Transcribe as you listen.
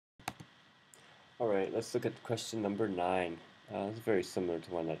Alright, let's look at question number 9. It's very similar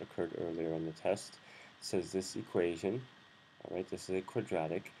to one that occurred earlier on the test. It says this equation, alright, this is a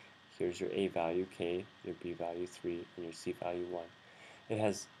quadratic. Here's your a value k, your b value 3, and your c value 1. It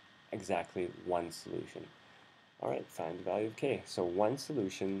has exactly one solution. Alright, find the value of k. So one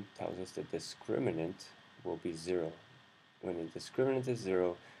solution tells us the discriminant will be 0. When the discriminant is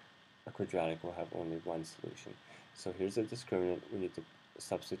 0, a quadratic will have only one solution. So here's the discriminant. We need to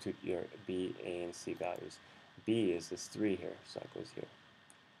substitute your b, a, and c values. B is this 3 here, so that goes here.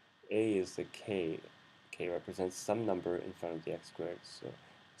 A is the k. K represents some number in front of the x squared, so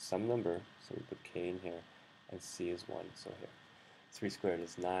some number, so we put k in here, and c is 1, so here. 3 squared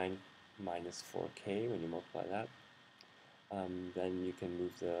is 9 minus 4k when you multiply that. Then you can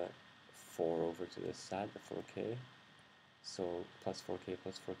move the 4 over to this side, the 4k. So plus 4k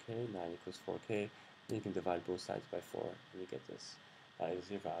plus 4k, 9 equals 4k. And you can divide both sides by 4, and you get this. That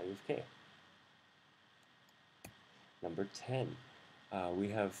is your value of k. Number 10, we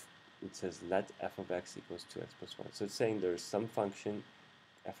have, it says let f of x equals 2x plus 1. So it's saying there's some function,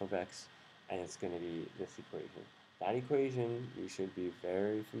 f of x, and it's going to be this equation. That equation you should be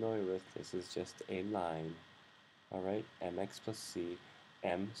very familiar with. This is just a line. Alright, mx plus c,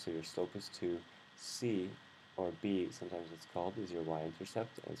 m, so your slope is 2, c, or b, sometimes it's called, is your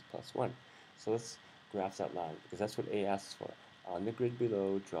y-intercept, and it's plus 1. So let's graph that line, because that's what a asks for. On the grid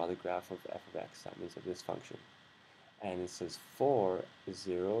below, draw the graph of f of x, that means of this function. And it says for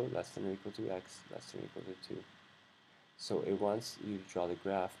 0 less than or equal to x, less than or equal to 2. So it wants you to draw the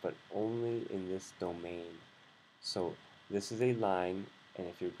graph, but only in this domain. So this is a line, and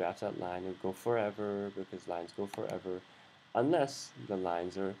if you graph that line, it'll go forever, because lines go forever, unless the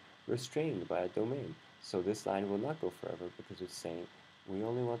lines are restrained by a domain. So this line will not go forever, because it's saying we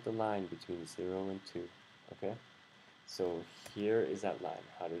only want the line between 0 and 2, okay? So here is that line.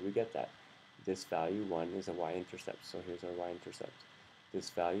 How did we get that? This value 1 is a y-intercept, so here's our y-intercept. This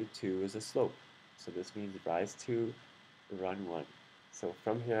value 2 is a slope, so this means rise 2, run 1. So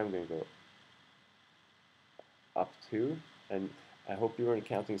from here I'm going to go up 2, and I hope you weren't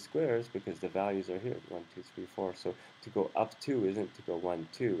counting squares because the values are here, 1, 2, 3, 4. So to go up 2 isn't to go 1,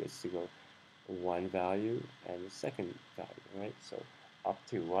 2, it's to go one value and the second value, right? So up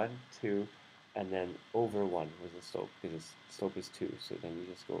to 1, 2, and then over 1 was the slope, because the slope is 2, so then you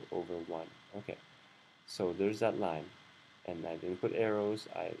just go over 1. Okay, so there's that line, and I didn't put arrows,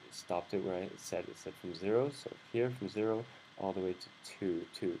 I stopped it where it said from 0, so here from 0 all the way to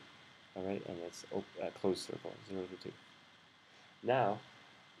 2, alright, and it's a closed circle, 0 to 2. Now,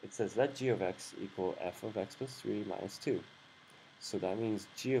 it says let g of x equal f of x plus 3 minus 2. So that means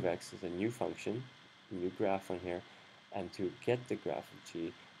g of x is a new function, a new graph on here, and to get the graph of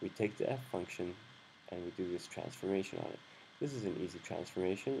g, we take the f function and we do this transformation on it. This is an easy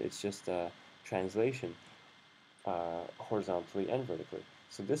transformation, it's just a translation horizontally and vertically.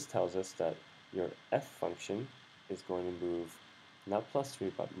 So this tells us that your f function is going to move not plus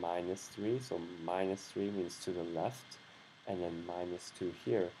 3 but minus 3, so minus 3 means to the left, and then minus 2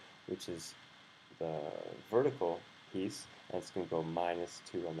 here, which is the vertical piece, and it's going to go minus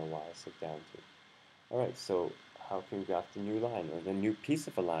 2 on the y, so down 2. Alright, so how can we graph the new line, or the new piece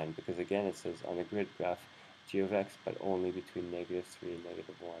of a line, because again it says on the grid graph g of x, but only between -3 and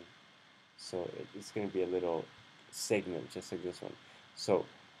 -1. So it's going to be a little segment, just like this one. So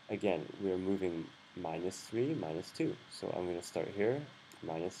again, we're moving -3, -2. So I'm going to start here,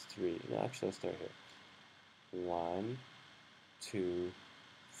 -3. No, actually, I'll start here. 1, 2,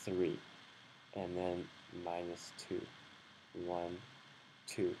 3. And then -2. 1,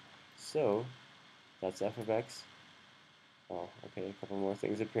 2. So that's f of x. Oh, okay, a couple more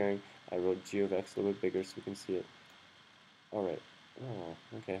things appearing. I wrote g of x a little bit bigger so we can see it. Alright. Oh,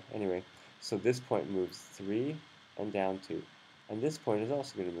 okay. Anyway, so this point moves 3 and down 2. And this point is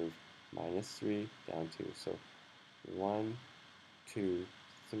also going to move -3, down 2. So 1, 2,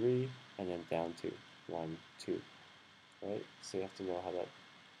 3, and then down 2. 1, 2. Right? So you have to know how that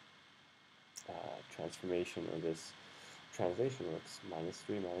transformation or this translation works.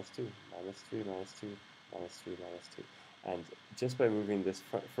 -3, -2, -3, -2, -3, -2. And just by moving this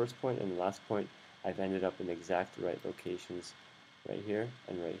first point and the last point, I've ended up in exact right locations right here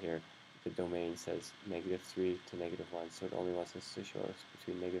and right here. The domain says -3 to -1, so it only wants us to show us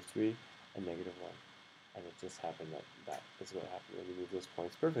between -3 and -1. And it just happened that that is what happened when you move those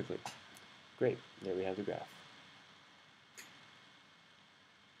points perfectly. Great, there we have the graph.